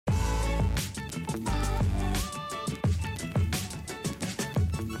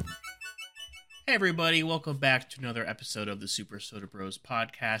Hey everybody, welcome back to another episode of the Super Soda Bros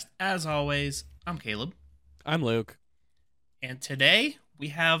podcast. As always, I'm Caleb, I'm Luke. and today we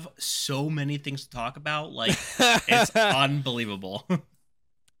have so many things to talk about, like it's unbelievable.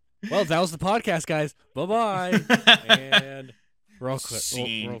 Well, that was the podcast, guys. Bye bye. And roll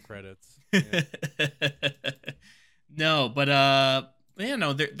Scene. credits. Yeah. No, but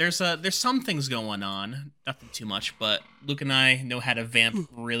there's some things going on. Nothing too much, but Luke and I know how to vamp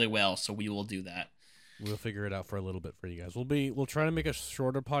really well, so we will do that. We'll figure it out for a little bit for you guys. We'll try to make a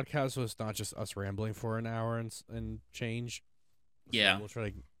shorter podcast so it's not just us rambling for an hour and change. So Yeah. we'll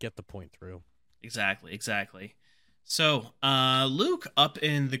try to get the point through. Exactly. So, Luke, up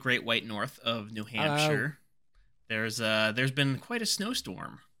in the Great White North of New Hampshire, there's been quite a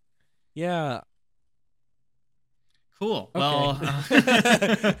snowstorm. Yeah. Cool. Okay.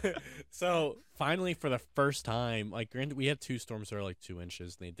 Well, So finally, for the first time, like granted, we had two storms that are like 2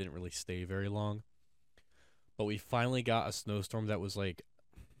 inches, and they didn't really stay very long. But we finally got a snowstorm that was like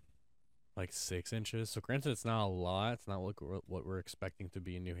 6 inches. So granted, it's not a lot. It's not like what we're expecting to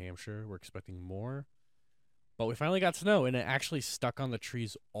be in New Hampshire. We're expecting more. But we finally got snow, and it actually stuck on the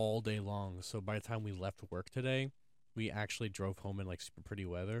trees all day long. So by the time we left work today, we actually drove home in like super pretty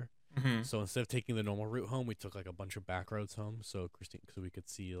weather. mhm. So instead of taking the normal route home, we took like a bunch of back roads home. So we could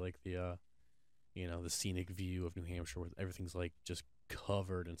see like the the scenic view of New Hampshire where everything's like just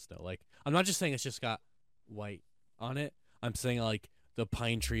covered in snow. Like I'm not just saying it's just got white on it. I'm saying like the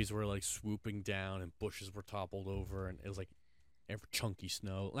pine trees were like swooping down and bushes were toppled over, and it was like chunky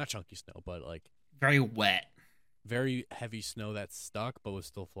snow. Not chunky snow, but like Very wet. very heavy snow that stuck but was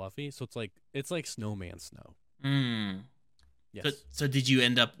still fluffy. So it's like snowman snow. Mm. Yes. So did you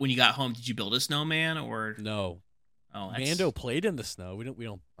end up when you got home? Did you build a snowman or? No. Oh, Mando played in the snow.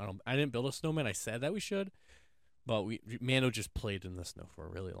 I didn't build a snowman. I said that we should, but Mando just played in the snow for a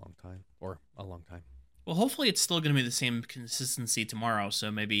really long time, or a long time. Well, hopefully it's still going to be the same consistency tomorrow.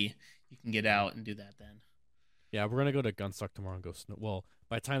 So maybe you can get out and do that then. Yeah, we're gonna go to Gunstock tomorrow and go snow. Well,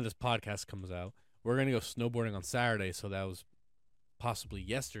 by the time this podcast comes out, we're gonna go snowboarding on Saturday. So that was possibly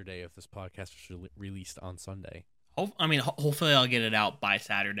yesterday if this podcast was released on Sunday. Hopefully I'll get it out by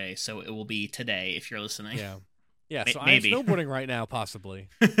Saturday, so it will be today if you're listening. Yeah, yeah. So Maybe. I'm snowboarding right now, possibly.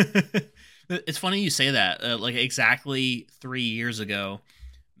 It's funny you say that. Like exactly 3 years ago,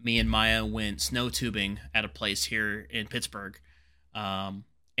 me and Maya went snow tubing at a place here in Pittsburgh, and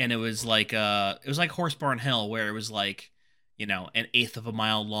it was like Horse Barn Hill, where it was like, an eighth of a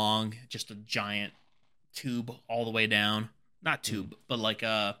mile long, just a giant tube all the way down. Not tube, but like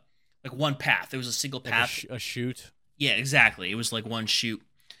one path. There was a single Like path. a chute. Yeah, exactly. It was like one chute,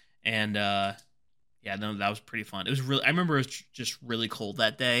 and yeah, no, that was pretty fun. It was really. I remember it was just really cold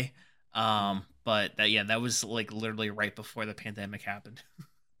that day. But that was like literally right before the pandemic happened.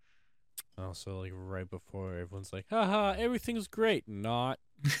 Oh, so like right before everyone's like, haha, everything's great. Not.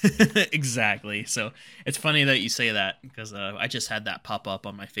 Exactly. So it's funny that you say that because I just had that pop up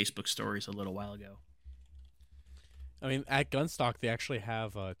on my Facebook stories a little while ago. I mean, at Gunstock, they actually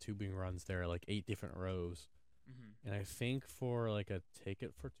have tubing runs there, like 8 different rows. Mm-hmm. And I think for like a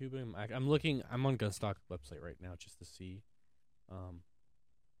ticket for tubing, I'm on Gunstock website right now just to see.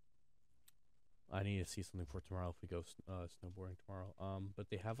 I need to see something for tomorrow if we go snowboarding tomorrow.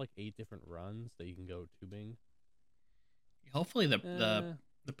 But they have like 8 different runs that you can go tubing. Hopefully the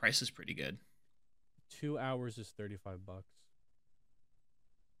price is pretty good. 2 hours is $35.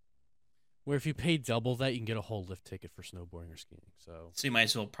 Where if you pay double that, you can get a whole lift ticket for snowboarding or skiing. So you might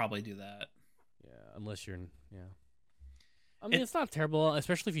as well probably do that. yeah, unless you're I mean, it's not terrible,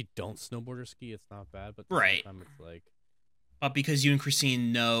 especially if you don't snowboard or ski. It's not bad, but at the Right. same time, it's like. But because you and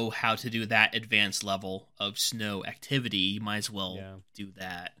Christine know how to do that advanced level of snow activity, you might as well do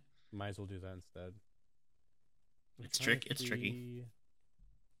that. Might as well do that instead. It's tricky.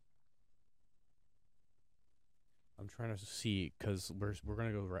 I'm trying to see because we're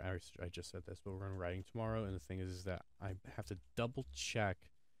gonna go. I just said this, but we're going riding tomorrow, and the thing is that I have to double check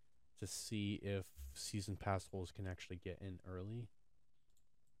to see if season pass holders can actually get in early.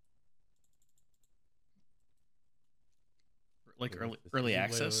 Like early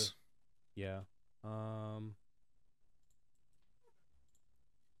access? Wait. Yeah.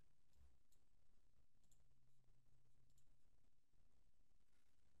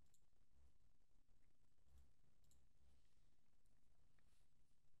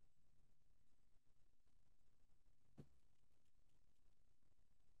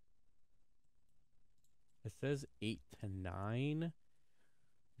 It says 8 to 9,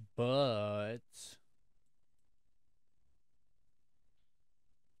 but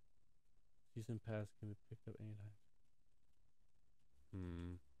season pass can be picked up anytime.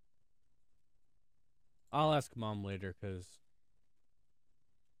 I'll ask Mom later because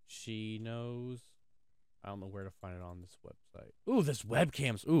she knows. I don't know where to find it on this website. Ooh, this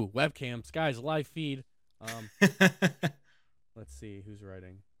webcams. Ooh, webcams, guys, live feed. Um, let's see who's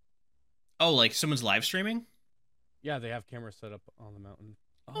writing. Oh, like someone's live streaming? Yeah, they have cameras set up on the mountain.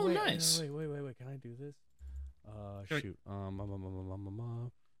 Oh Oh, wait, nice. wait. Can I do this? Sure. Shoot.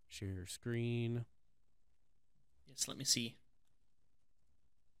 Share your screen. Yes, let me see.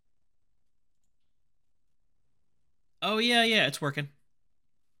 Oh, yeah, yeah, it's working.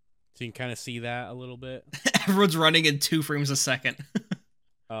 So you can kind of see that a little bit. Everyone's running in 2 frames a second.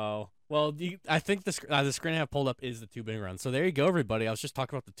 Oh, well, I think the screen I have pulled up is the tubing run. So there you go, everybody. I was just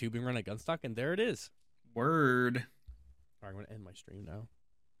talking about the tubing run at Gunstock, and there it is. Word. All right, I'm going to end my stream now.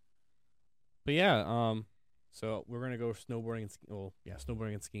 But yeah, so we're going to go snowboarding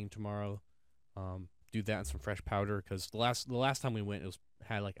snowboarding and skiing tomorrow. Do that and some fresh powder because the last time we went,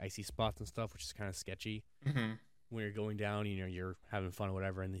 had like icy spots and stuff, which is kind of sketchy. Mm-hmm. When you're going down, you're having fun or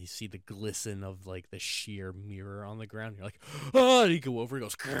whatever, and then you see the glisten of like the sheer mirror on the ground. You're like, oh, and you go over, it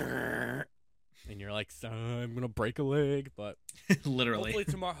goes, grrr, and you're like, I'm gonna break a leg. But Literally.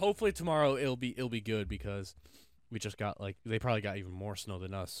 hopefully tomorrow it'll be good because we just got they probably got even more snow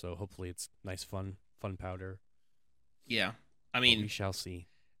than us. So hopefully it's nice, fun powder. Yeah. I But mean, we shall see.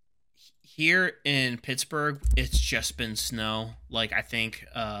 here in Pittsburgh, it's just been snow. Like, I think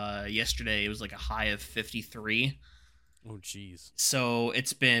yesterday it was like a high of 53. Oh, jeez. So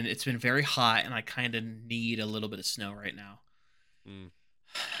it's been very hot, and I kind of need a little bit of snow right now. Mm.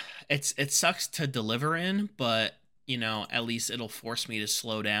 It sucks to deliver in, but at least it'll force me to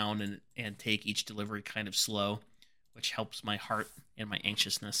slow down and take each delivery kind of slow, which helps my heart and my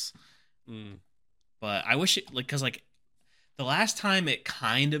anxiousness. Mm. But I wish it because the last time it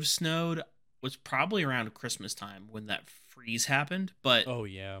kind of snowed was probably around Christmas time when that freeze happened. But Oh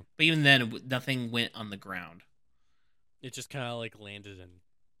yeah, even then, nothing went on the ground. it just kind of like landed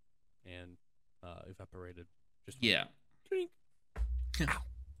and evaporated. Just Yeah. drink.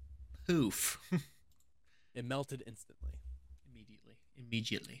 Poof. It melted instantly.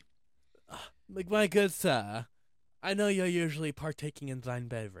 Immediately. Like, my good sir, I know you're usually partaking in thine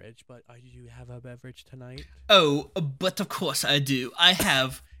beverage, but do you have a beverage tonight? Oh, but of course I do. I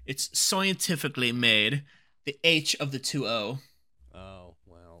have. It's scientifically made. The H of the 2O. Oh,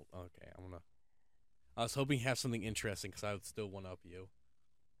 well, okay. I was hoping you have something interesting because I would still one up you.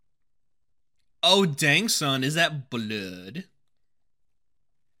 Oh, dang, son. Is that blood?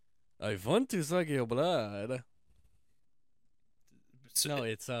 I want to suck your blood. No,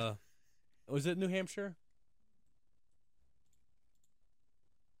 it's was it New Hampshire?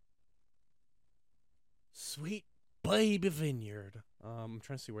 Sweet Baby Vineyard. I'm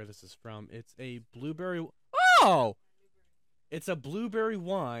trying to see where this is from. It's a blueberry. Oh, it's a blueberry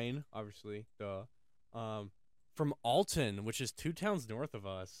wine, obviously. Duh. From Alton, which is 2 towns north of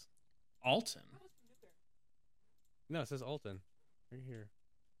us. Alton. No, it says Alton, right here.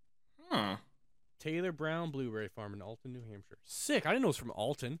 Huh. Taylor Brown Blueberry Farm in Alton, New Hampshire. Sick. I didn't know it was from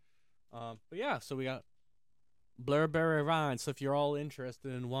Alton. But yeah, so we got blueberry wine. So if you're all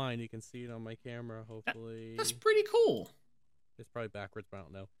interested in wine, you can see it on my camera. Hopefully, That's pretty cool. it's probably backwards, but I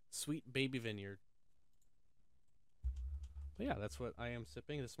don't know. Sweet Baby Vineyard. But yeah, that's what I am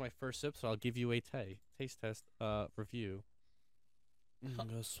sipping. This is my first sip, so I'll give you a taste test review.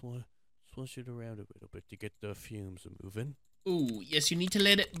 Swish it around a little bit to get the fumes moving. Ooh, yes, you need to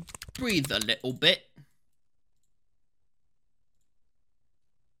let it breathe a little bit.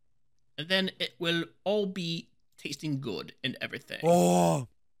 And then it will all be tasting good and everything. Oh,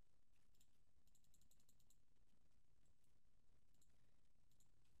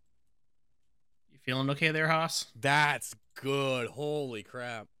 You feeling okay there, Haas? that's good. Holy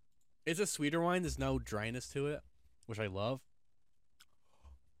crap. It's a sweeter wine. There's no dryness to it, which I love.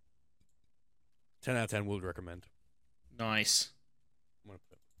 10 out of 10 would recommend. Nice. I'm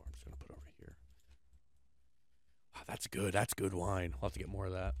just going to put it over here. Wow, that's good. That's good wine. I'll have to get more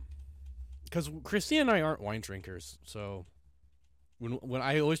of that. Because Christy and I aren't wine drinkers, so when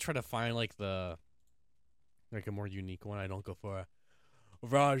I always try to find like a more unique one, I don't go for a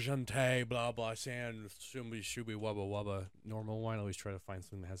Rajante, blah blah, sand, shooby wubba wubba normal wine. I always try to find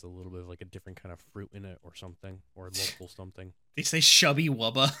something that has a little bit of like a different kind of fruit in it or something, or local something. They say chubby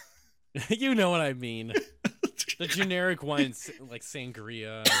wubba. You know what I mean. The generic wines like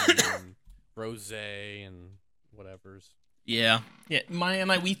sangria and rosé and whatever's. Yeah. Maya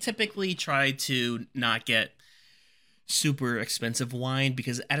and I, we typically try to not get super expensive wine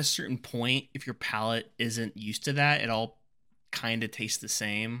because at a certain point, if your palate isn't used to that, it all kind of tastes the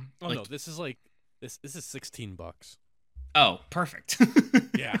same. Oh no, this is like this is $16. Oh, perfect.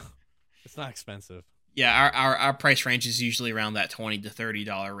 Yeah, it's not expensive. Yeah, our price range is usually around that $20 to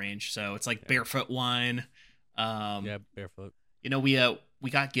 $30 range. So it's like Yeah, barefoot wine. Um, yeah, barefoot. we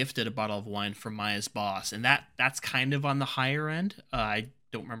got gifted a bottle of wine from Maya's boss, and that's kind of on the higher end. I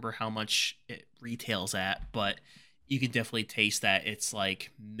don't remember how much it retails at, but you can definitely taste that it's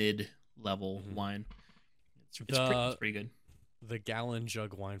like mid level Hmm. wine. It's The pretty good. the gallon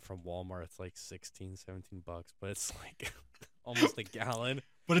jug wine from Walmart, it's like 16, $17, but it's like almost a gallon.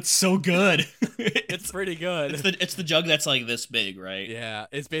 But it's so good. It's pretty good. It's the jug that's like this big, right? Yeah,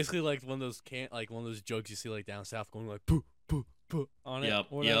 it's basically like one of those jugs you see like down south going like poo poo poo on it or Yep,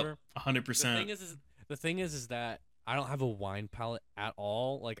 whatever. The 100%. thing is the thing is that I don't have a wine palate at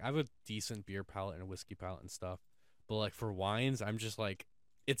all. Like I have a decent beer palate and a whiskey palate and stuff. But like for wines, I'm just like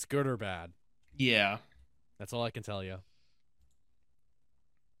it's good or bad. Yeah, That's all I can tell you.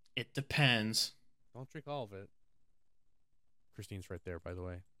 it depends. Don't drink all of it. Christine's right there, by the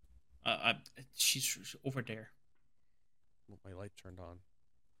way. I, she's over there. Oh, my light turned on.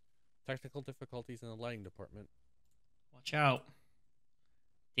 Technical difficulties in the lighting department. Watch out.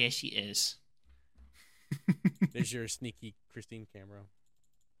 There she is. There's your sneaky Christine camera.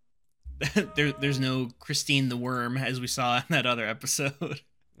 There's no Christine the Worm as we saw in that other episode.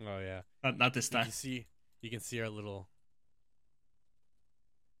 Oh yeah. Not this time. You can see our little.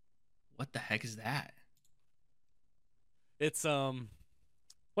 What the heck is that? It's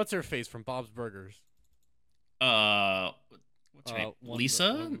what's her face from Bob's Burgers? Uh, what's her name?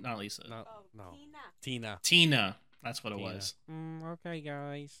 Lisa? One, Not Lisa. not Oh, no. Tina. Tina. Tina. That's what it Tina. was. Okay,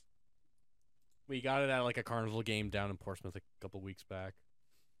 guys. We got it at like a carnival game down in Portsmouth a couple weeks back.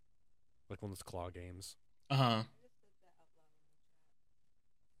 Like one of those claw games. Uh huh.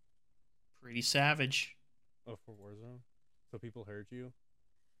 Pretty savage. Oh, for Warzone. So people heard you.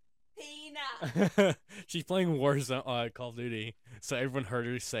 Tina. She's playing Warzone, Call of Duty, so everyone heard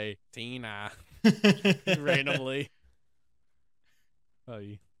her say Tina randomly. Oh,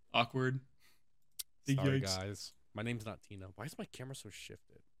 Awkward. sorry Yikes. guys. My name's not Tina. Why is my camera so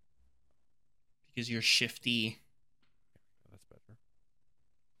shifted? Because you're shifty. That's better.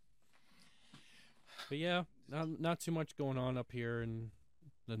 But yeah, not too much going on up here in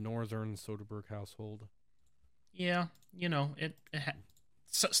the northern Soderbergh household. Yeah,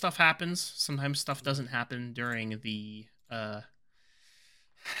 stuff happens. Sometimes stuff doesn't happen during the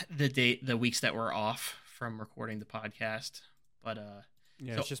weeks that we're off from recording the podcast. But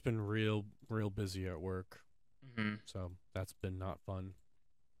Yeah, so- it's just been real busy at work, mhm. so that's been not fun.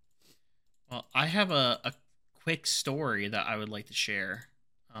 Well, I have a quick story that I would like to share.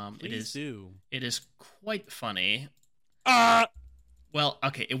 Please do. It is quite funny. Ah! Well,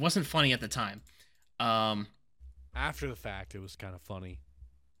 okay, it wasn't funny at the time. After the fact, it was kind of funny.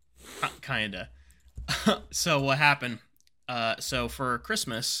 Kinda. So what happened? So for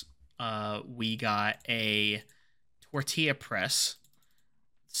Christmas, we got a tortilla press,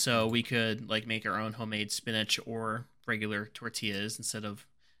 so we could like make our own homemade spinach or regular tortillas instead of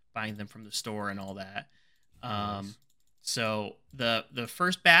buying them from the store and all that. Nice. So the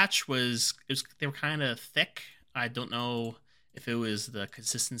first batch they were kind of thick. I don't know if it was the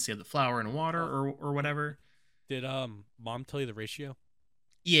consistency of the flour and water or whatever. Did mom tell you the ratio?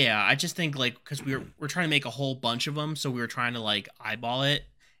 Yeah, I just think like because we're trying to make a whole bunch of them, so we were trying to like eyeball it,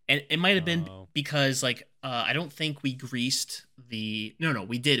 and it might have been Oh. because like I don't think we greased the no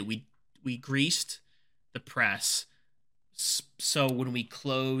we did we greased the press, so when we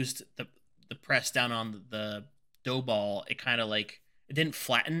closed the press down on the dough ball, it kind of like it didn't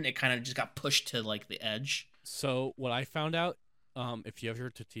flatten, it kind of just got pushed to like the edge. So what I found out, if you have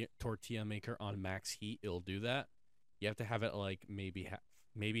your tortilla maker on max heat, it'll do that. You have to have it like maybe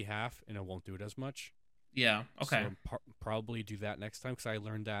half, and it won't do it as much. Yeah. Okay. So probably do that next time because I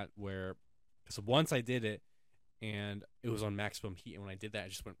learned that so once I did it, and it was on maximum heat, and when I did that, I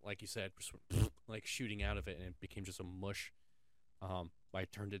just went like you said, just went, like shooting out of it, and it became just a mush. I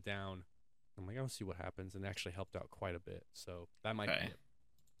turned it down. I'm like, I'll see what happens, and it actually helped out quite a bit. So that might be Okay. it.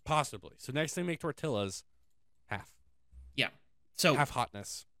 Possibly. So next time you make tortillas, half So half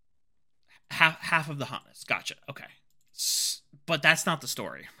hotness. half of the hotness. Gotcha. Okay. But that's not the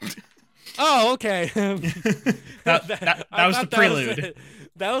story. Oh, okay. That I was the thought prelude. it.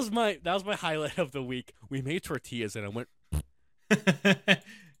 That was my highlight of the week. We made tortillas, and I went.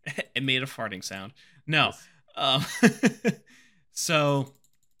 It made a farting sound. No. Yes. Um, so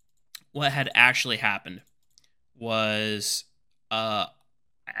what had actually happened was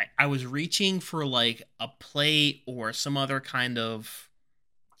I was reaching for like a plate or some other kind of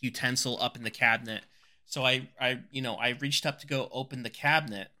utensil up in the cabinet. So I reached up to go open the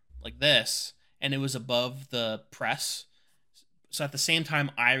cabinet like this, and it was above the press. So at the same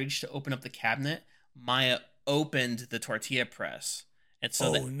time I reached to open up the cabinet, Maya opened the tortilla press, and so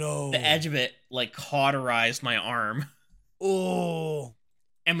Oh the no. edge of it like cauterized my arm, Oh.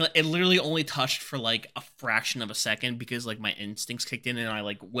 and it literally only touched for like a fraction of a second because like my instincts kicked in and I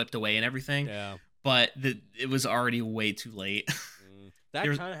like whipped away and everything. Yeah. But it was already way too late. That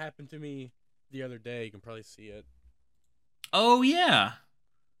There's kind of happened to me the other day. You can probably see it. oh yeah.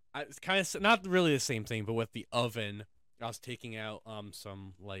 It's kind of not really the same thing, but with the oven, I was taking out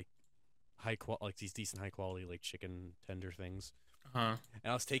some like like these decent high quality like chicken tender things, Huh.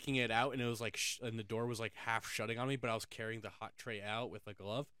 and I was taking it out, and it was like and the door was like half shutting on me, but I was carrying the hot tray out with a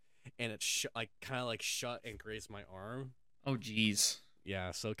glove, and it like kind of like shut and grazed my arm. Oh geez.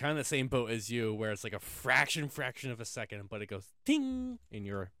 Yeah, so kind of the same boat as you, where it's like a fraction of a second, but it goes ting, and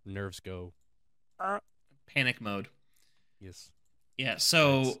your nerves go. Panic mode. Yes. Yeah, That's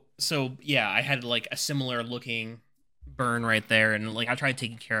so yeah, I had like a similar looking burn right there, and like I tried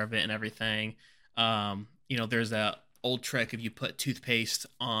taking care of it and everything. There's that old trick if you put toothpaste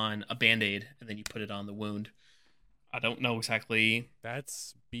on a band-aid and then you put it on the wound. I don't know exactly.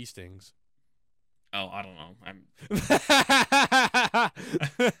 that's bee stings. Oh, I don't know. I'm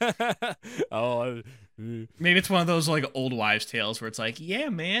Oh, maybe it's one of those like old wives' tales where it's like, yeah,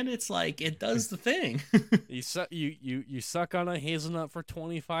 man, it's like it does the thing. you suck on a hazelnut for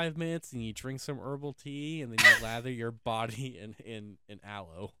 25 minutes, and you drink some herbal tea, and then you lather your body in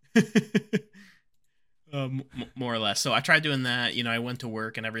aloe. More or less. So I tried doing that. I went to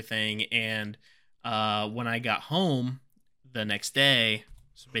work and everything, and when I got home the next day,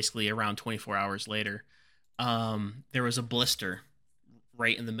 so basically around 24 hours later, there was a blister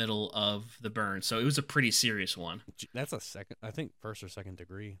right in the middle of the burn. So it was a pretty serious one. That's a second, I think, first or second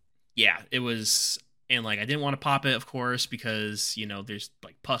degree. Yeah, it was, and like I didn't want to pop it, of course, because there's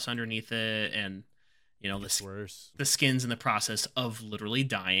like pus underneath it, and It's worse. the skin's in the process of literally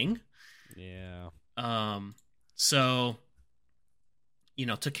dying. Yeah. Um, so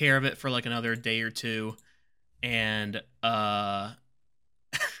took care of it for like another day or two, and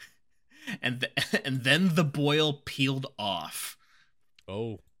and then the boil peeled off.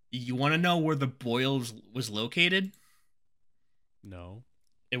 Oh You want to know where the boil was located? no.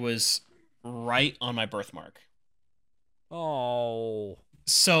 It was right on my birthmark. Oh.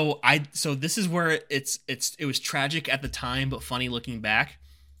 So this is where it was tragic at the time, but funny looking back.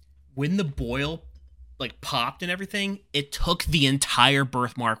 When the boil like popped and everything, it took the entire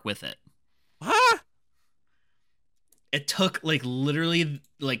birthmark with it. Huh? It took like literally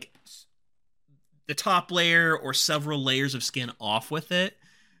like the top layer or several layers of skin off with it.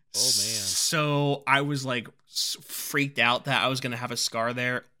 Oh man. So I was like freaked out that I was going to have a scar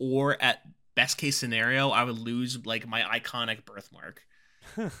there, or at best case scenario, I would lose like my iconic birthmark.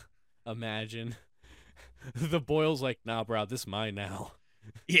 Imagine. The boil's like, nah, bro, this is mine now.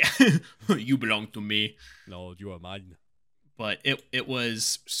 Yeah, you belong to me. No, you are mine. But it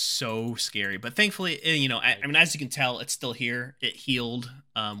was so scary. But thankfully, I mean, as you can tell, it's still here. It healed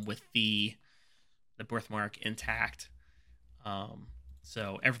with the birthmark intact.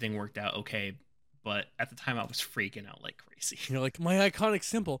 So everything worked out okay. But at the time, I was freaking out like crazy. You're like, my iconic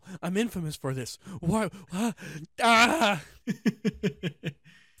symbol. I'm infamous for this. Why? Ah!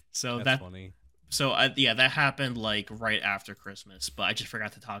 So That's funny. So yeah, that happened like right after Christmas, but I just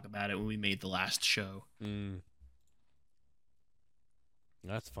forgot to talk about it when we made the last show. Mm.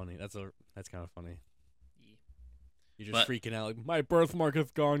 That's funny. That's kind of funny. You're just freaking out. Like, my birthmark is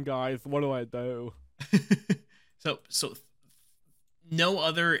gone, guys. What do I do? So no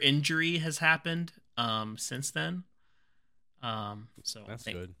other injury has happened since then. So That's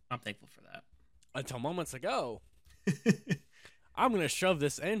good. I'm thankful for that. Until moments ago, I'm gonna shove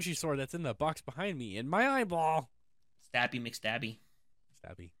this energy sword that's in the box behind me in my eyeball. Stabby McStabby.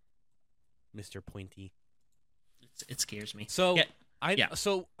 Stabby, Mr. Pointy. It scares me. So yeah.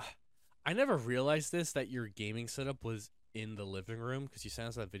 I never realized this, that your gaming setup was in the living room, because you sent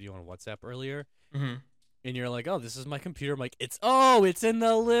us that video on WhatsApp earlier. Mm-hmm. And you're like, oh, this is my computer. I'm like, it's in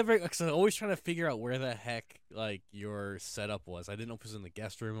the living room. Because I'm always trying to figure out where the heck like your setup was. I didn't know if it was in the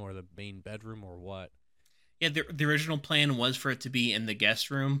guest room or the main bedroom or what. Yeah, the original plan was for it to be in the guest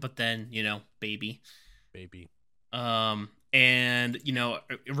room, but then, baby. And,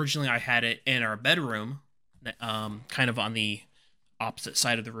 originally I had it in our bedroom, kind of on the opposite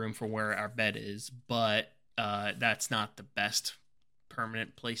side of the room from where our bed is, but that's not the best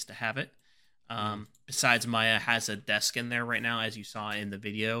permanent place to have it. Besides, Maya has a desk in there right now, as you saw in the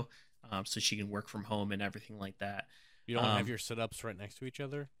video, so she can work from home and everything like that. You don't have your setups right next to each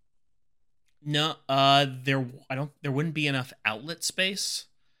other? No, there wouldn't be enough outlet space.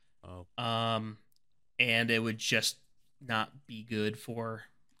 Oh. And it would just not be good for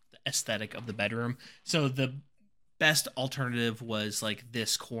the aesthetic of the bedroom. So the best alternative was like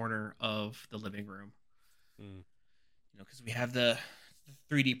this corner of the living room. Mm, Because we have the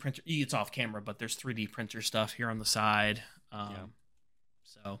 3D printer. It's off camera, but there's 3D printer stuff here on the side. yeah.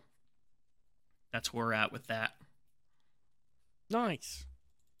 So that's where we're at with that. Nice.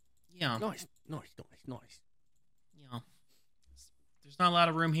 Yeah, Nice. Nice. Nice. Nice. you know, there's not a lot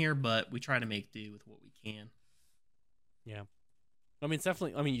of room here, but we try to make do with what we can. Yeah. I mean, it's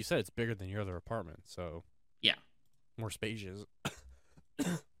definitely. I mean, you said it's bigger than your other apartment, so Yeah, more spacious.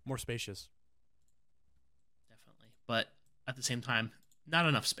 More spacious. definitely. But at the same time, not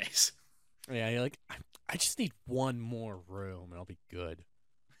enough space. Yeah, you're like I just need one more room and I'll be good.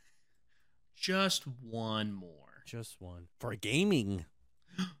 Just one more. Just one for gaming.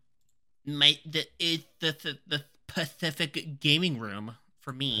 The Pacific gaming room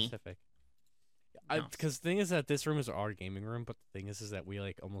for me. Pacific. No. Because the thing is that this room is our gaming room, but the thing is that we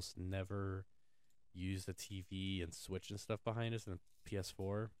like almost never use the TV and Switch and stuff behind us and the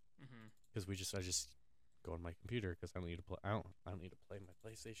PS4 because I just go on my computer because I don't need to play. I don't need to play my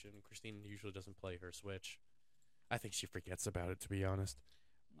PlayStation. Christine usually doesn't play her Switch. I think she forgets about it, to be honest.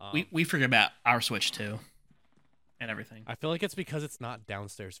 We forget about our Switch too, and everything. I feel like it's because it's not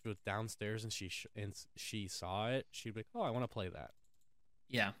downstairs. If it was downstairs and she saw it, she'd be like, "Oh, I want to play that."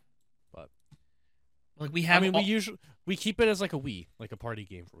 Yeah, But like we have. we keep it as like a Wii, like a party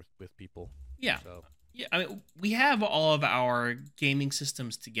game with people. Yeah, So yeah. I mean, we have all of our gaming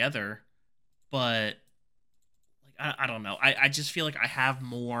systems together, but like I don't know. I just feel like I have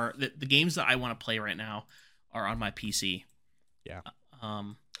more. The games that I want to play right now are on my PC. yeah.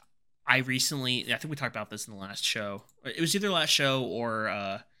 I recently, I think we talked about this in the last show. It was either last show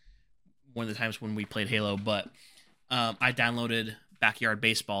or one of the times when we played Halo. But I downloaded Backyard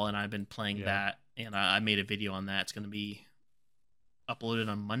Baseball and I've been playing that. And I made a video on that. It's going to be uploaded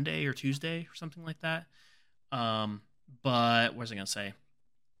on Monday or Tuesday or something like that. But what was I going to say?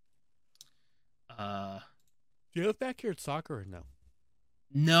 Do you have backyard soccer or no?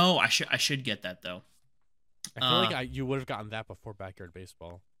 No, I should get that though. I feel like you would have gotten that before backyard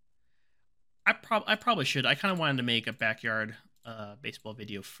baseball. I probably should. I kind of wanted to make a backyard baseball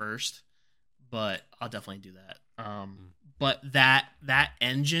video first, but I'll definitely do that. But that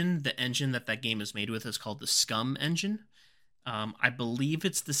engine, the engine that game is made with, is called the Scum engine. I believe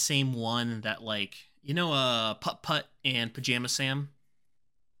it's the same one that Putt Putt and Pajama Sam.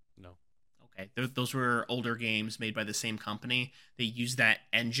 No. Okay, those were older games made by the same company. They use that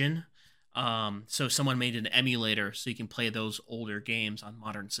engine. So someone made an emulator so you can play those older games on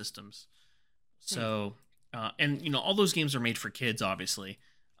modern systems. So, and all those games are made for kids, obviously.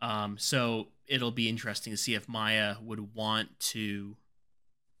 So it'll be interesting to see if Maya would want to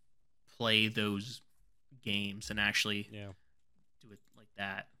play those games and actually do it like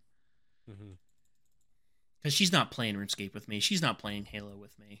that. Because she's not playing RuneScape with me. She's not playing Halo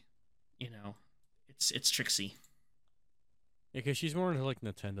with me. It's Trixie. Yeah, because she's more into like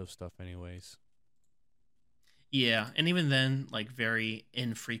Nintendo stuff, anyways. Yeah, and even then, like very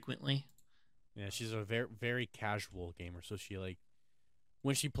infrequently. Yeah, she's a very very casual gamer, so she like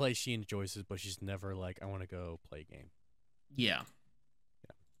when she plays, she enjoys it, but she's never like, I want to go play a game. Yeah.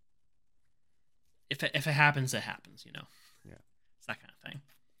 If it happens, it happens. Yeah, it's that kind of thing.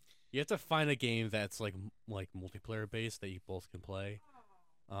 You have to find a game that's like multiplayer based that you both can play.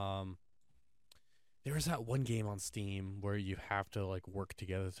 There was that one game on Steam where you have to like work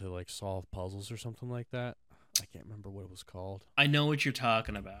together to like solve puzzles or something like that. I can't remember what it was called. I know what you're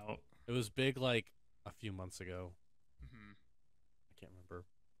talking about. It was big like a few months ago. Mm-hmm. I can't remember.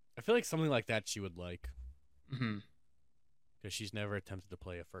 I feel like something like that she would like. Mm-hmm. Because she's never attempted to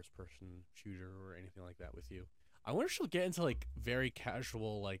play a first-person shooter or anything like that with you. I wonder if she'll get into like very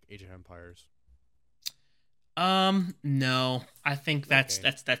casual like Age of Empires. No. I think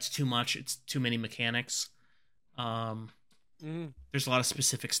that's too much. It's too many mechanics. There's a lot of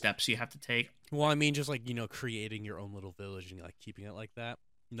specific steps you have to take. Well, I mean, just like creating your own little village and like keeping it like that,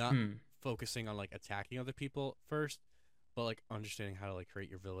 not focusing on like attacking other people first, but like understanding how to like create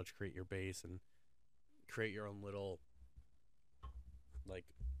your village, create your base, and create your own little like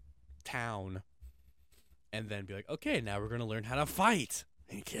town, and then be like, okay, now we're gonna learn how to fight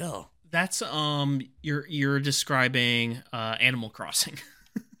and kill. That's you're describing Animal Crossing.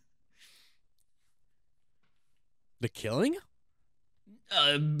 The killing?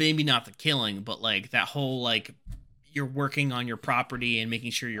 Maybe not the killing, but like that whole like you're working on your property and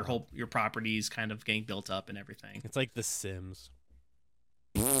making sure your property is kind of getting built up and everything. It's like The Sims.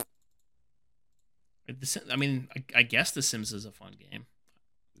 I mean, I guess The Sims is a fun game.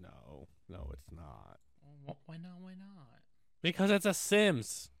 No, it's not. Why not? Why not? Because it's a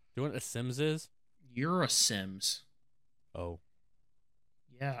Sims. Do you know what a Sims is? You're a Sims. Oh,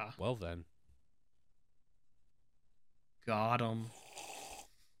 Yeah. well then. Got him.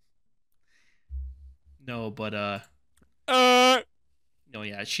 No, but Uh, no,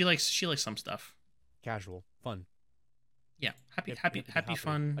 yeah. She likes some stuff. Casual, fun. Yeah. Happy, You happy, have to be happy, happy. I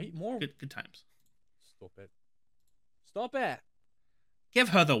fun. eat more. Good times. Stop it. Stop it. Give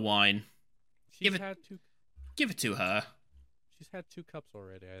her the wine. She's had two. Give it to her. She's had 2 cups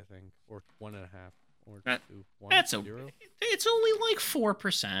already, I think, or 1.5, or That, 2, 1, that's 0. it's only like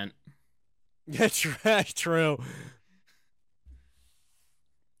 4%. That's right. True.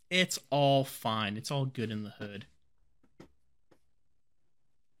 It's all fine. It's all good in the hood.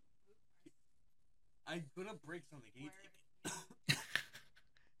 I'm gonna break something.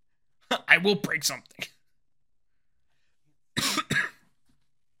 I will break something.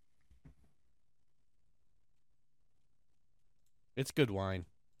 It's good wine.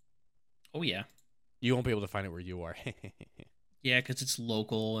 Oh yeah. You won't be able to find it where you are. Yeah, because it's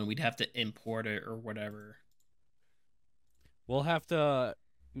local and we'd have to import it or whatever. We'll have to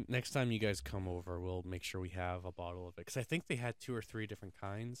next time you guys come over. We'll make sure we have a bottle of it because I think they had 2 or 3 different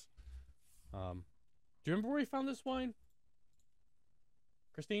kinds. Do you remember where we found this wine,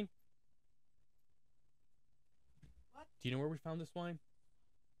 Christine? What? Do you know where we found this wine?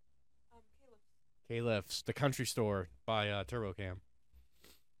 Caleb. Caleb's, the country store by TurboCam.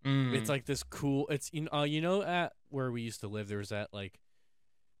 Mm. It's like this cool. It's you know at where we used to live. There was that like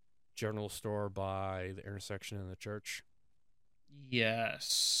general store by the intersection and the church.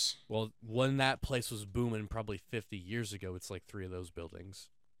 Yes. Well, when that place was booming, probably 50 years ago, it's like 3 of those buildings,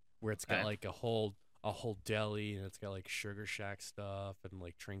 where it's got Okay. like a whole deli, and it's got like Sugar Shack stuff and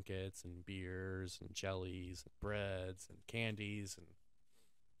like trinkets and beers and jellies and breads and candies and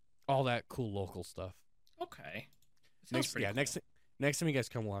all that cool local stuff. Okay. That sounds pretty cool. Next time you guys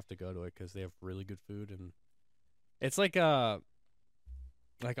come, we'll have to go to it because they have really good food, and it's like a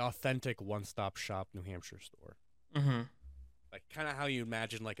authentic one-stop shop New Hampshire store. Mm-hmm. Like kind of how you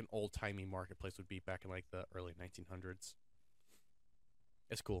imagine like an old-timey marketplace would be back in like the early 1900s.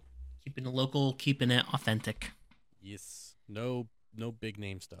 It's cool. Keeping it local, keeping it authentic. Yes. No big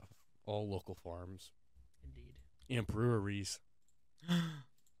name stuff. All local farms Indeed. and breweries.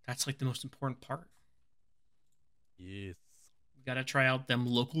 That's like the most important part. Yes. You gotta try out them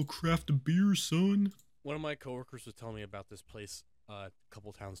local craft beers, son. One of my coworkers was telling me about this place a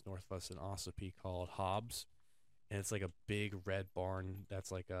couple towns north of us in Ossipee called Hobbs. And it's like a big red barn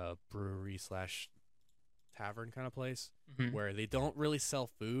that's like a brewery / tavern kind of place Mm-hmm. where they don't really sell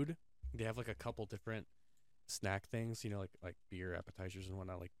food. They have like a couple different snack things, like beer appetizers and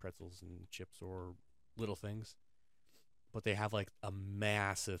whatnot, like pretzels and chips or little things. But they have like a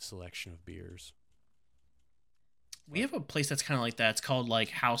massive selection of beers. We have a place that's kind of like that. It's called like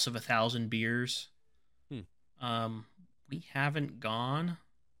House of 1,000 Beers. We haven't gone,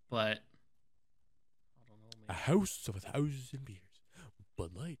 but I don't know. A house of 1,000 beers.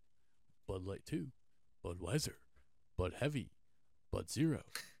 Bud Light, Bud Light 2, Budweiser, Bud Heavy, Bud Zero,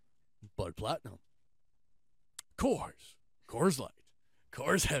 Bud Platinum, Coors Light,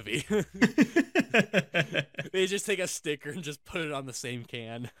 Coors Heavy. They just take a sticker and just put it on the same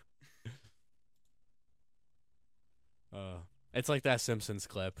can. It's like that Simpsons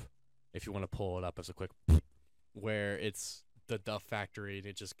clip, if you want to pull it up as a quick, where it's the Duff Factory and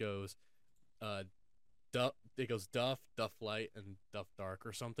it just goes, Duff Light, and Duff Dark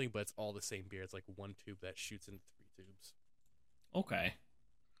or something, but it's all the same beer. It's like one tube that shoots into 3 tubes. Okay.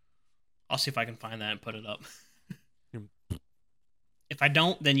 I'll see if I can find that and put it up. If I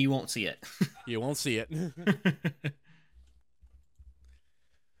don't, then you won't see it. You won't see it.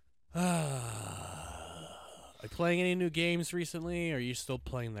 Are you playing any new games recently? Or are you still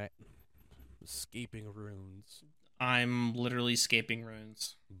playing that Escaping Runes? I'm literally escaping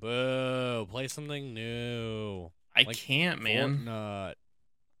runes. Boo! Play something new. I Like can't, man. Fortnite.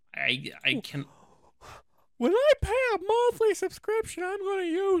 I can. When I pay a monthly subscription, I'm going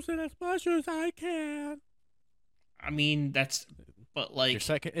to use it as much as I can. I mean, but like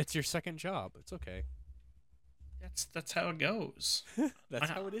It's your second job. It's okay. that's how it goes. That's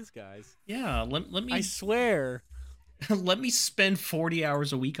how it is, guys. Yeah, let me. I swear. Let me spend 40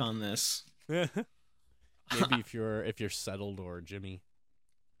 hours a week on this. Maybe if you're settled or Jimmy.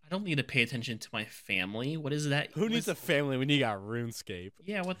 I don't need to pay attention to my family. What is that? Who needs a family when you got RuneScape?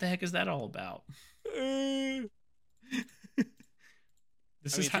 Yeah, what the heck is that all about? To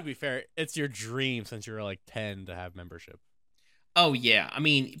be fair, it's your dream since you were like 10 to have membership. Oh yeah, I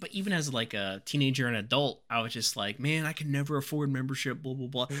mean, but even as like a teenager and adult, I was just like, man, I can never afford membership, blah blah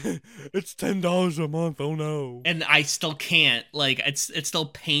blah, It's $10 a month. Oh no. and I still can't. Like, it still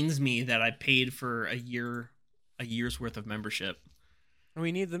pains me that I paid for a year's worth of membership. And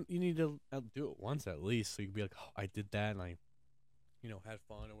we need them. You need to do it once at least, so you can be like, oh, I did that, and I, had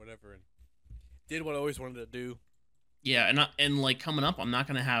fun or whatever, and did what I always wanted to do. Yeah, and like coming up, I'm not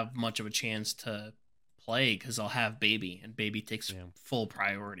gonna have much of a chance to play because I'll have baby, and baby takes full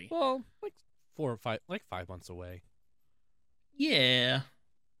priority. Well, like 5 months away. Yeah,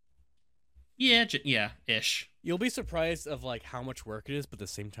 yeah, ish. You'll be surprised of like how much work it is, but at the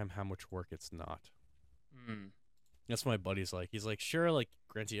same time, how much work it's not. Mm. That's what my buddy's like. He's like, sure, like,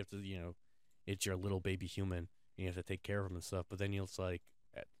 granted, you have to, it's your little baby human, and you have to take care of him and stuff. But then it's like,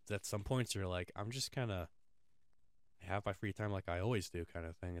 at some points, you're like, I'm just kind of have my free time like I always do, kind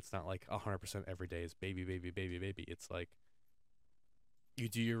of thing. It's not like 100% every day is baby, baby, baby, baby. It's like you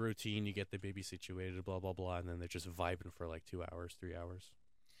do your routine, you get the baby situated, blah blah blah, and then they're just vibing for like 2 hours, 3 hours.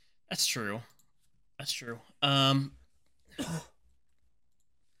 That's true. That's true. I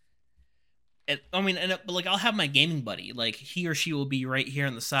mean, but like I'll have my gaming buddy, like he or she will be right here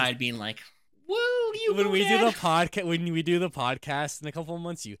on the side, being like, "Woo, you!" When we do the podcast in a couple of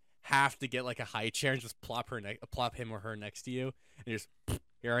months, you have to get like a high chair and just plop him or her next to you, and just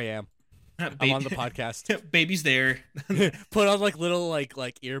here I am. I'm on the podcast. Baby's there. Put on like little like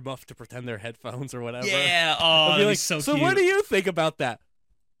earmuff to pretend they're headphones or whatever. Yeah. Oh, that'd be like, so cute. So what do you think about that?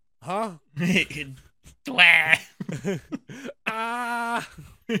 Huh? Ah.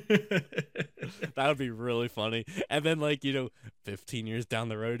 That would be really funny. And then 15 years down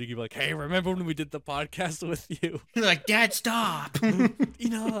the road, you could be like, hey, remember when we did the podcast with you? You're like, Dad, stop.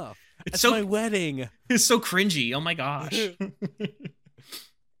 Enough. It's my wedding. It's so cringy. Oh my gosh.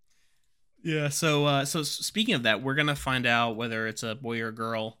 Yeah, so speaking of that, we're gonna find out whether it's a boy or a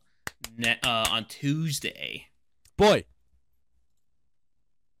girl on Tuesday. Boy.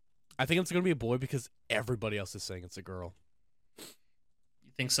 I think it's gonna be a boy because everybody else is saying it's a girl.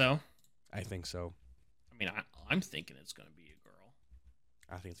 You think so? I think so. I mean, I'm thinking it's gonna be a girl.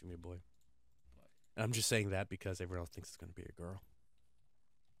 I think it's gonna be a boy. And I'm just saying that because everyone else thinks it's gonna be a girl.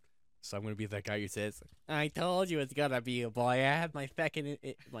 So I'm gonna be that guy who says, "I told you it's gonna be a boy. I had my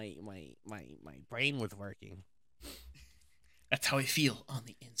my brain was working." That's how I feel on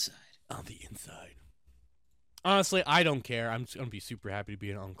the inside. On the inside. Honestly, I don't care. I'm just gonna be super happy to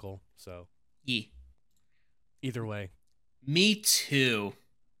be an uncle. So, yeah. Either way. Me too.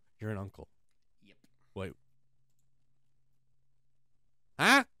 You're an uncle. Yep. Wait.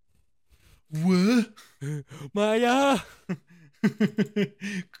 Huh? What? Maya.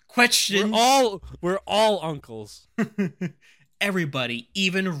 Questions. We're all uncles. Everybody,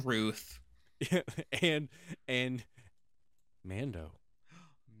 even Ruth. and Mando.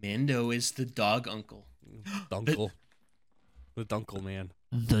 Mando is the dog uncle. Dunkle. The Dunkle man.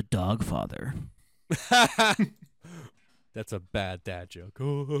 The dog father. That's a bad dad joke.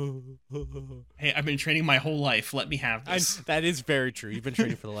 Hey, I've been training my whole life. Let me have this. That is very true. You've been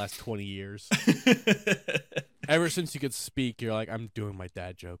training for the last 20 years. Ever since you could speak, you're like, I'm doing my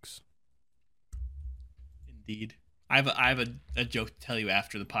dad jokes. Indeed. I have a joke to tell you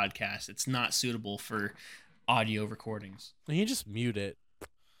after the podcast. It's not suitable for audio recordings. You can just mute it.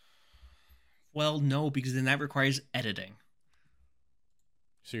 Well, no, because then that requires editing.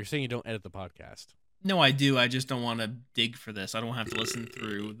 So you're saying you don't edit the podcast? No, I do. I just don't want to dig for this. I don't have to listen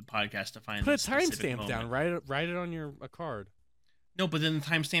through the podcast to find. Put a timestamp down. Write it on a card. No, but then the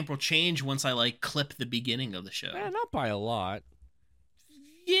timestamp will change once I clip the beginning of the show. Not by a lot.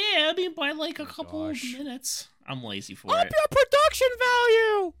 Yeah, I mean by a couple of minutes. I'm lazy for Up it. your production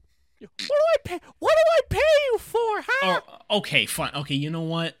value. What do I pay you for? Huh? Oh, okay, fine. Okay, you know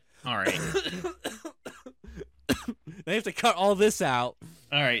what? All right. They have to cut all this out.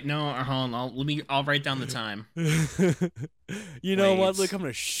 All right, no, hold on. I'll write down the time. You know what? Look, I'm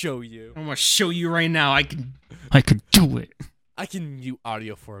gonna show you. I'm gonna show you right now. I can do it. I can mute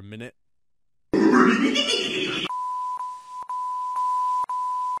audio for a minute.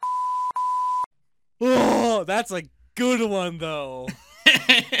 Oh, that's a good one though.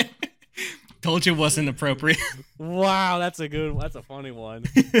 Told you it wasn't appropriate. Wow, that's a funny one.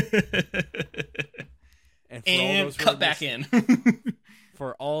 And cut back in.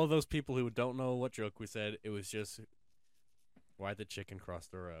 For all of those people who don't know what joke we said, it was just why'd the chicken cross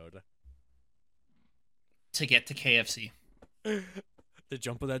the road? To get to KFC. To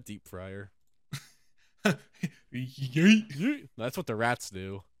jump in that deep fryer. That's what the rats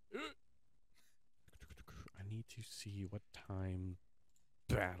do. I need to see what time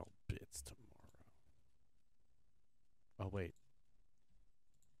battle bits tomorrow. Oh, wait.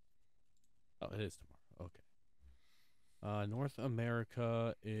 Oh, it is tomorrow. Okay. North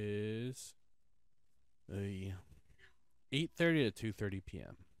America is 8:30 to 2:30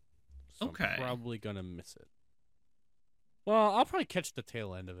 p.m. So I'm Okay. probably gonna miss it. Well, I'll probably catch the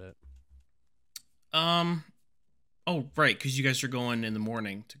tail end of it. Um. Oh, right, because you guys are going in the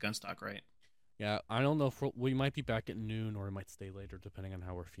morning to Gunstock, right? Yeah, I don't know if we might be back at noon or we might stay later depending on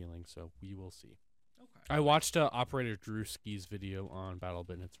how we're feeling. So we will see. Okay. I watched Operator Drewski's video on BattleBit,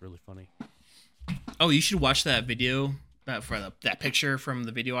 and it's really funny. Oh, you should watch that video. That picture from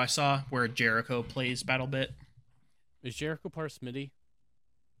the video I saw where Jericho plays BattleBit. Is Jericho part of Smitty?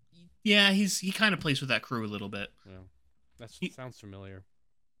 Yeah, he kind of plays with that crew a little bit. Yeah, that sounds familiar.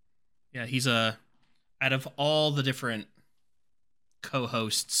 Yeah, he's out of all the different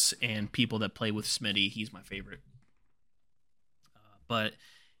co-hosts and people that play with Smitty, he's my favorite. But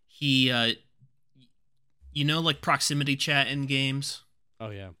he, like proximity chat in games. Oh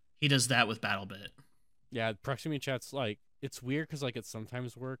yeah, He does that with BattleBit. yeah. Proximity chat's like it's weird because like it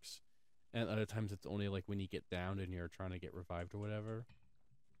sometimes works, and other times it's only like when you get downed and you're trying to get revived or whatever.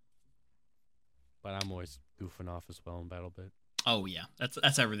 But I'm always goofing off as well in BattleBit. Oh yeah,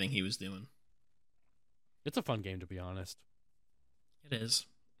 that's everything he was doing. It's a fun game to be honest. It is.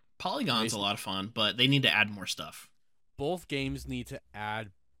 Polygon's a lot of fun, but they need to add more stuff. Both games need to add.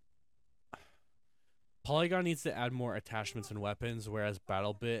 Polygon needs to add more attachments and weapons, whereas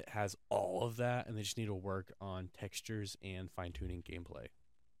BattleBit has all of that, and they just need to work on textures and fine-tuning gameplay.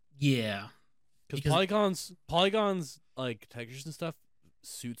 Yeah, Because Polygon's like textures and stuff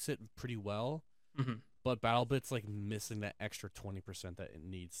suits it pretty well, but BattleBit's like missing that extra 20% that it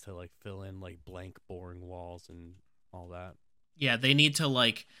needs to like fill in like blank, boring walls and all that. Yeah, they need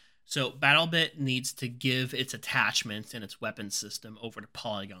to so BattleBit needs to give its attachments and its weapon system over to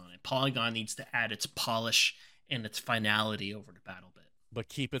Polygon, and Polygon needs to add its polish and its finality over to BattleBit. But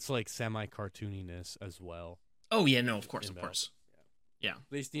keep its like semi-cartooniness as well. Oh yeah, no, of course. Yeah.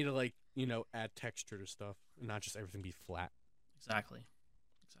 They just need to add texture to stuff and not just everything be flat. Exactly.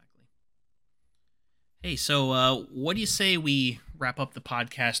 Hey, so what do you say we wrap up the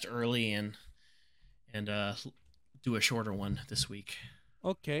podcast early and do a shorter one this week?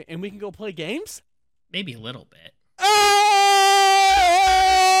 Okay, and we can go play games? Maybe a little bit. Oh,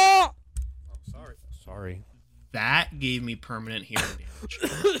 sorry. That gave me permanent hearing damage.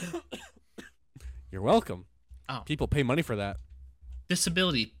 You're welcome. Oh. People pay money for that.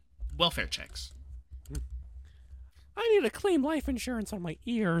 Disability welfare checks. I need to claim life insurance on my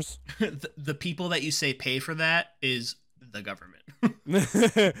ears. The people that you say pay for that is the government.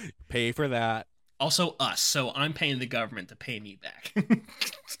 Pay for that. Also us, so I'm paying the government to pay me back.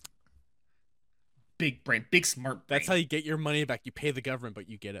 Big brain, big smart brain. That's how you get your money back. You pay the government, but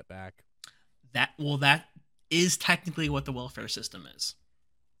you get it back. That is technically what the welfare system is.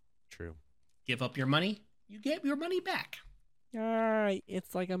 True. Give up your money, you get your money back. Alright,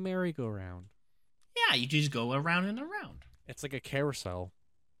 it's like a merry-go-round. Yeah, you just go around and around. It's like a carousel.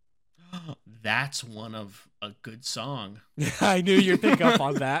 That's one of a good song. I knew you'd pick up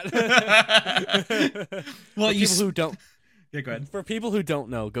on that. Well, who don't. Yeah, go ahead. For people who don't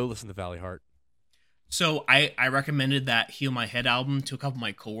know, go listen to Valley Heart. So I recommended that Heal My Head album to a couple of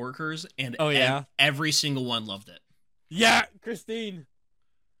my coworkers, and every single one loved it. Yeah, Christine.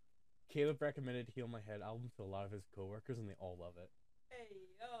 Caleb recommended Heal My Head album to a lot of his coworkers, and they all love it. Hey,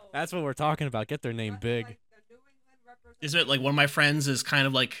 yo. That's what we're talking about. Get their name big. Is it like one of my friends is kind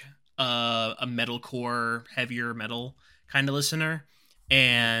of like a metalcore, heavier metal kind of listener,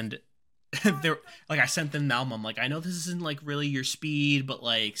 and they're like, I sent them the album. I'm like, I know this isn't like really your speed, but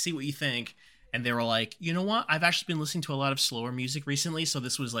like, see what you think. And they were like, you know what? I've actually been listening to a lot of slower music recently, so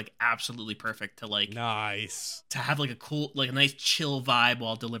this was like absolutely perfect to like nice to have like a nice chill vibe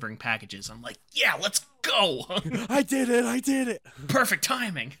while delivering packages. I'm like, yeah, let's go. I did it. Perfect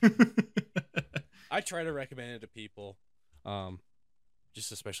timing. I try to recommend it to people,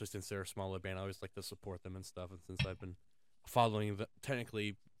 just especially since they're a smaller band. I always like to support them and stuff. And since I've been following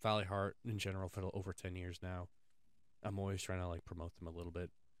technically Valley Heart in general for over 10 years now, I'm always trying to like promote them a little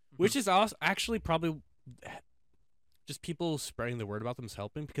bit. Which is also actually probably just people spreading the word about them is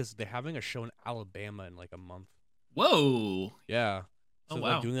helping because they're having a show in Alabama in like a month. Whoa. Yeah. So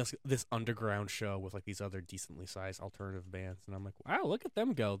wow. they're doing this underground show with like these other decently sized alternative bands. And I'm like, wow, look at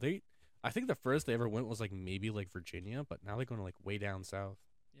them go. I think the first they ever went was like maybe like Virginia, but now they're going to like way down south.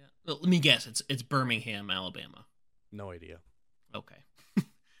 Yeah. Well, let me guess. It's Birmingham, Alabama. No idea. Okay.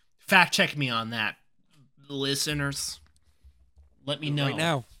 Fact check me on that, listeners. Let me know. Right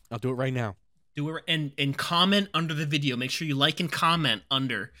now. I'll do it right now. Do it and comment under the video. Make sure you like and comment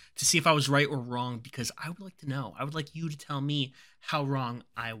under to see if I was right or wrong, because I would like to know. I would like you to tell me how wrong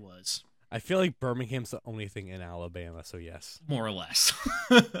I was. I feel like Birmingham's the only thing in Alabama, so yes. More or less.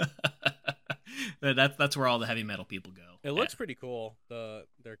 That's where all the heavy metal people go. It looks pretty cool. They're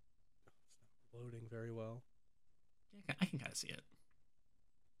loading very well. Yeah, I can kind of see it.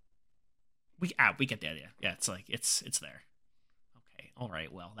 We get the idea. Yeah, it's like it's there. Okay, all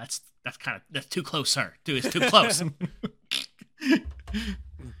right. Well, that's too close, sir. Dude, it's too close.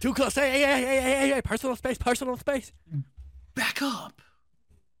 Too close. Hey! Personal space. Back up.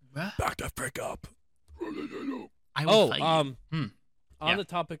 Back the frick up. I will on Yeah. the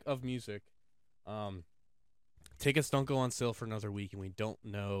topic of music, tickets don't go on sale for another week, and we don't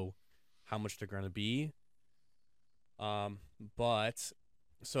know how much they're going to be. But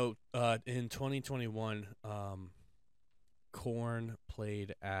so in 2021, Korn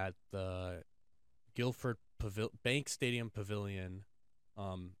played at the Guilford Bank Stadium Pavilion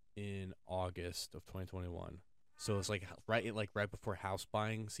in August of 2021. So it's like right before house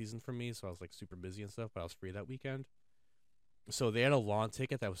buying season for me, so I was like super busy and stuff, but I was free that weekend. So they had a lawn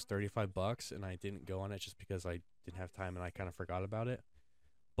ticket that was $35, and I didn't go on it just because I didn't have time and I kind of forgot about it.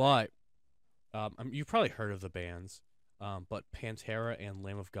 But you've probably heard of the bands, but Pantera and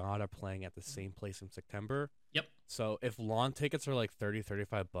Lamb of God are playing at the same place in September. Yep. So if lawn tickets are like $35,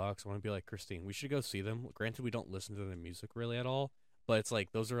 I want to be like, Christine, we should go see them. Granted, we don't listen to their music really at all, but it's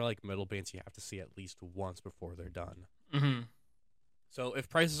like those are like metal bands you have to see at least once before they're done. Mm-hmm. So if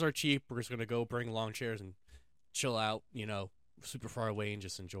prices are cheap, we're just going to go bring lawn chairs and chill out, super far away and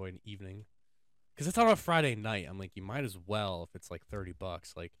just enjoy an evening. Because it's on a Friday night. I'm like, you might as well if it's like $30.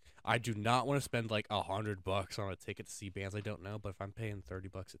 Like, I do not want to spend like $100 on a ticket to see bands I don't know, but if I'm paying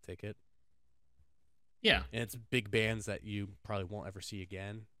 $30 a ticket, yeah, and it's big bands that you probably won't ever see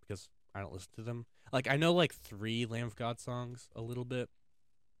again because I don't listen to them. Like, I know like 3 Lamb of God songs a little bit,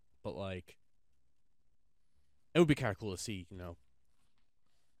 but like, it would be kind of cool to see,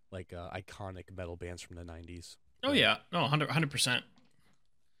 like iconic metal bands from the 90s. Oh yeah, no, 100%.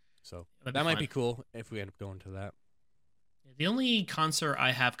 So That'd that might fun. be cool if we end up going to that. The only concert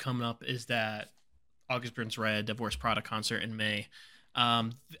I have coming up is that August Burns Red Divorce Prada concert in May.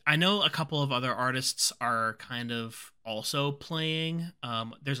 I know a couple of other artists are kind of also playing.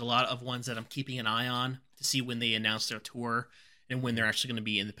 There's a lot of ones that I'm keeping an eye on to see when they announce their tour and when they're actually going to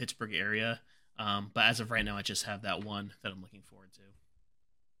be in the Pittsburgh area. But as of right now, I just have that one that I'm looking forward to.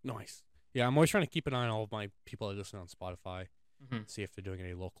 Nice. Yeah, I'm always trying to keep an eye on all of my people I listen on Spotify, Mm-hmm. see if they're doing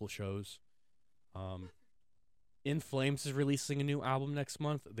any local shows. In Flames is releasing a new album next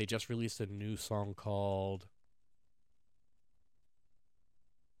month. They just released a new song called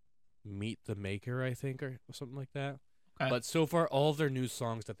Meet the Maker, I think, or something like that. Okay. But so far, all of their new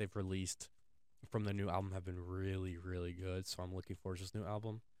songs that they've released from the new album have been really, really good. So I'm looking forward to this new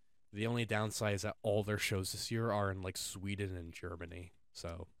album. The only downside is that all their shows this year are in like Sweden and Germany.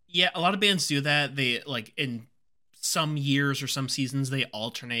 So Yeah, a lot of bands do that. They like in some years or some seasons they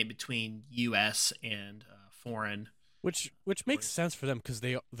alternate between U.S. and foreign. which makes sense for them because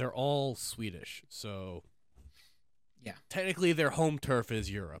they're all Swedish. So Yeah. technically their home turf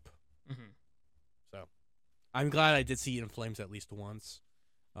is Europe. Mm-hmm. So I'm glad I did see In Flames at least once,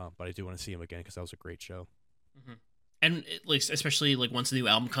 but I do want to see him again because that was a great show. Mm-hmm. And like especially like once the new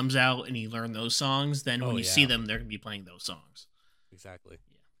album comes out and you learn those songs, then when you see them, they're gonna be playing those songs. Exactly.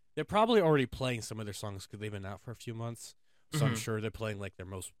 Yeah. They're probably already playing some of their songs because they've been out for a few months. So I'm Mhm. sure they're playing like their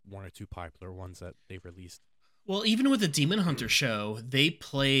most 1 or 2 popular ones that they've released. Well, even with the Demon Hunter show, they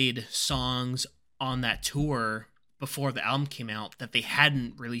played songs on that tour before the album came out that they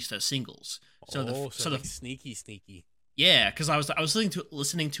hadn't released as singles. So like sneaky. yeah, because I was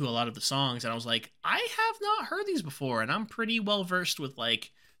listening to a lot of the songs and I was like, I have not heard these before, and I'm pretty well versed with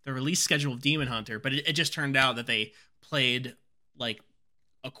like the release schedule of Demon Hunter, but it just turned out that they played like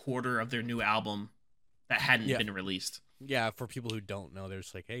a quarter of their new album that hadn't been released. Yeah, for people who don't know, they're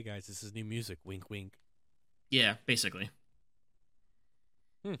just like, hey guys, this is new music. Wink, wink. Yeah, basically.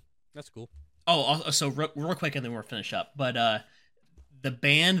 That's cool. Oh, so real quick, and then we'll finish up. But the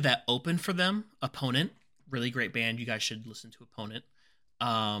band that opened for them, Opponent, really great band. You guys should listen to Opponent.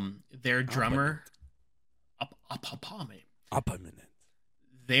 Their drummer, Opponent.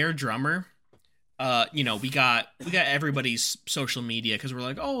 Their drummer. We got everybody's social media because we're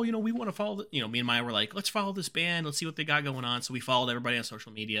like, oh, we want to follow. Me and Maya were like, let's follow this band. Let's see what they got going on. So we followed everybody on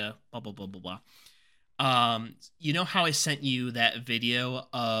social media. Blah blah blah blah blah. You know how I sent you that video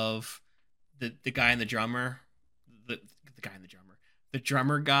of the guy and the drummer, the guy and the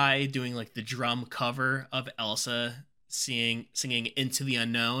drummer guy doing like the drum cover of Elsa singing Into the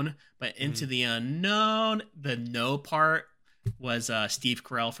Unknown, but Into the Unknown, the no part was Steve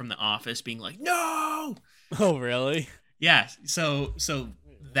Carell from The Office being like, no. Oh really? Yeah. So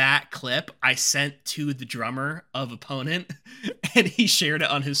that clip I sent to the drummer of Opponent, and he shared it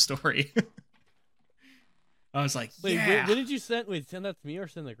on his story. I was like, Wait, yeah. when did you send? Wait, send that to me or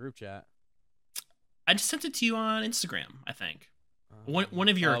send the group chat? I just sent it to you on Instagram, I think. One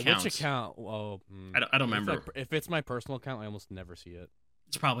of your accounts. Which account? Oh, I don't remember. If it's my personal account, I almost never see it.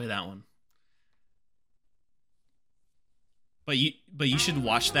 It's probably that one. But you should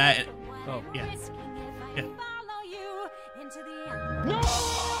watch that. Oh yeah. Yeah.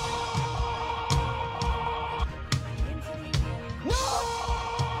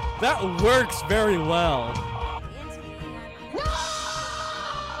 That works very well.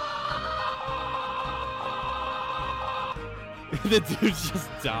 The dude's just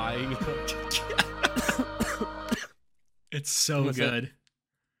dying. It's so good.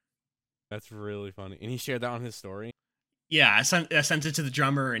 That's really funny. And he shared that on his story? Yeah, I sent it to the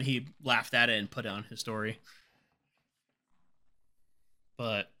drummer, and he laughed at it and put it on his story.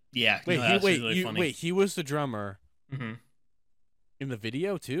 But yeah, wait, no, really funny. He was the drummer in the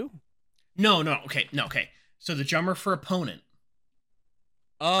video too? No, okay. So the drummer for Opponent.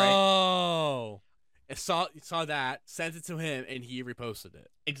 Oh, right? saw that, sent it to him, and he reposted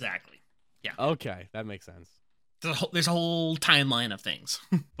it. Exactly. Yeah. Okay, that makes sense. There's a whole timeline of things.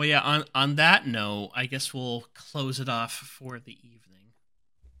 But yeah, on that note, I guess we'll close it off for the evening.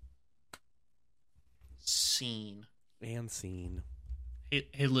 Scene.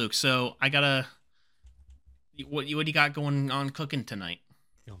 Hey Luke, so I gotta. What do you got going on cooking tonight?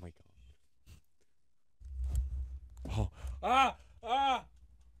 Oh my god.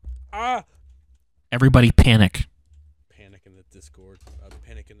 Oh. Everybody panic. Panic in the Discord.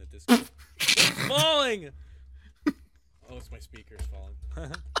 Panic in the Discord. It's falling! Oh, it's my speakers falling.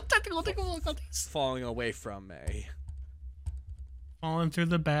 Technical difficulties. Falling away from me. Falling through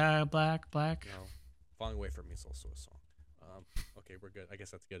the black. No. Falling away from me is also a song. Okay, we're good. I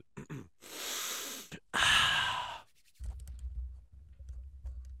guess that's good.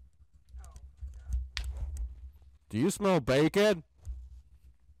 Do you smell bacon?